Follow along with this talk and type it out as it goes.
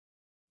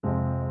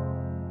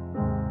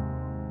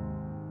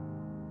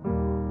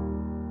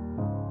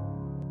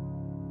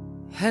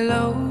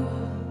Hello,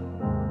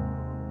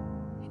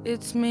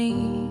 it's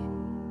me.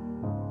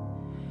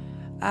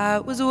 I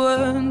was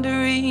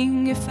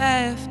wondering if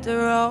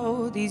after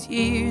all these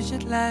years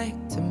you'd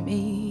like to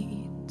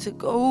meet to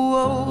go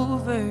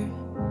over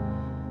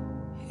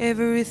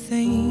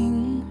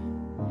everything.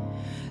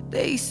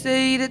 They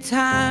say the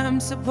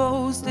time's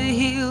supposed to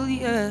heal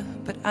ya,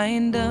 but I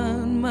ain't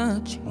done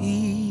much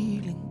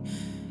healing.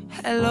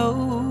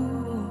 Hello,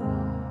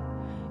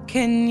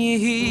 can you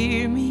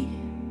hear me?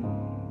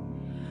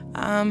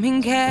 I'm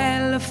in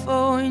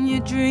California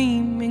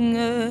dreaming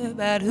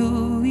about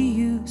who we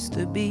used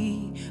to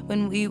be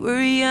when we were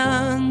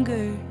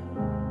younger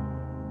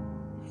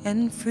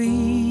and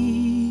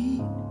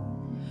free.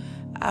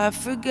 I've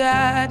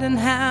forgotten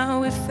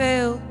how it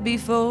felt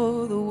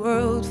before the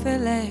world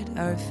fell at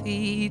our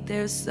feet.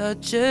 There's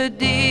such a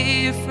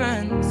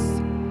difference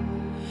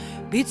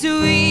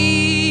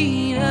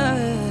between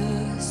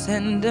us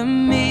and a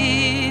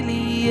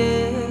million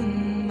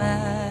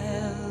miles.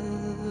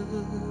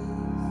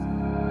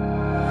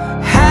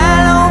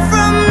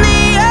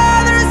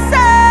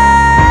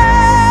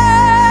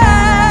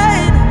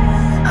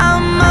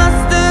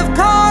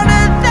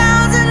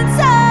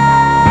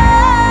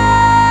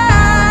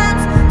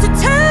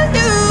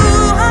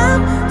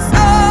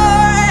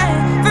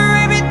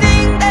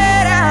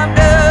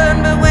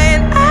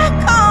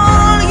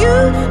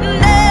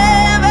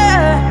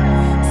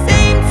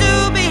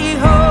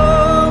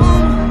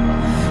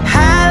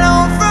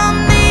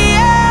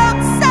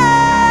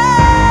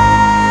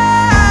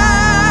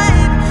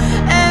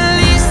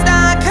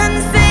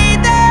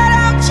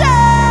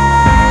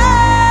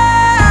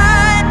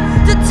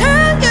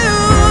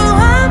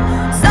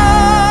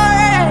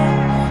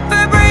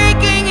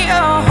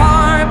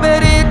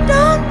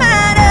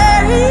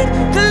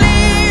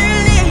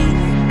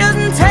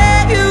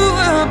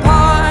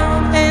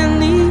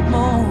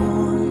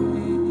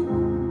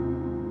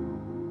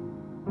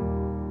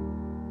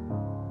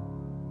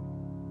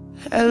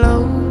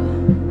 Hello,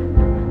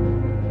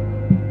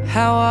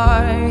 how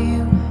are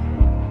you?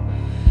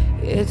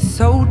 It's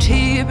so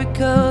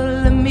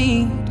typical of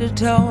me to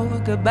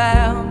talk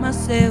about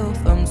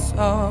myself. I'm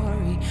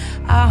sorry.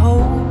 I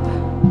hope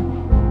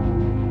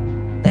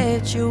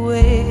that you're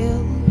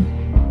well.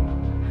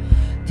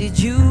 Did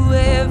you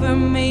ever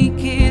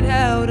make it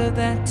out of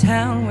that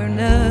town where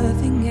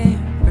nothing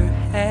ever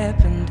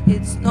happened?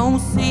 It's no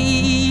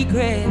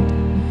secret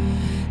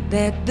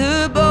that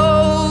the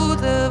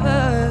both of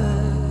us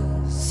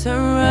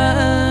are